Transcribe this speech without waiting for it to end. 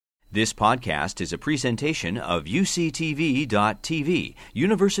This podcast is a presentation of UCTV.tv,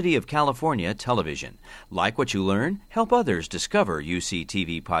 University of California Television. Like what you learn? Help others discover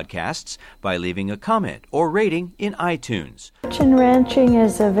UCTV podcasts by leaving a comment or rating in iTunes. Urchin ranching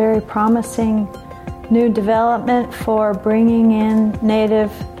is a very promising new development for bringing in native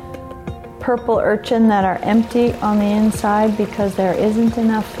purple urchin that are empty on the inside because there isn't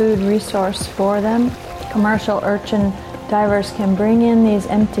enough food resource for them. Commercial urchin divers can bring in these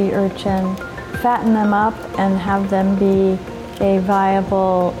empty urchin, fatten them up, and have them be a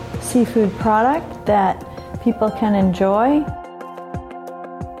viable seafood product that people can enjoy.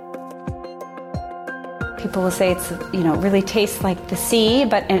 People will say it's, really tastes like the sea,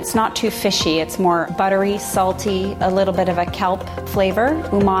 but it's not too fishy. It's more buttery, salty, a little bit of a kelp flavor,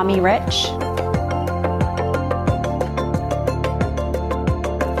 umami rich.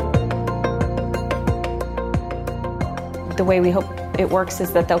 The way we hope it works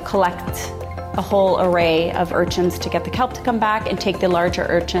is that they'll collect a whole array of urchins to get the kelp to come back and take the larger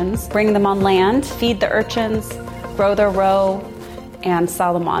urchins, bring them on land, feed the urchins, grow their roe, and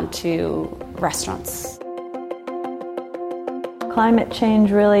sell them on to restaurants. Climate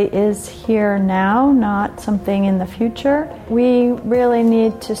change really is here now, not something in the future. We really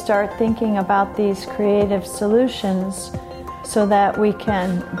need to start thinking about these creative solutions so that we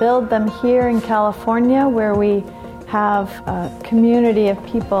can build them here in California, where we have a community of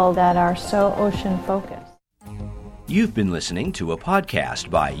people that are so ocean-focused. You've been listening to a podcast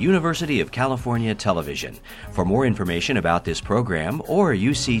by University of California Television. For more information about this program or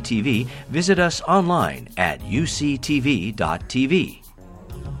UCTV, visit us online at uctv.tv.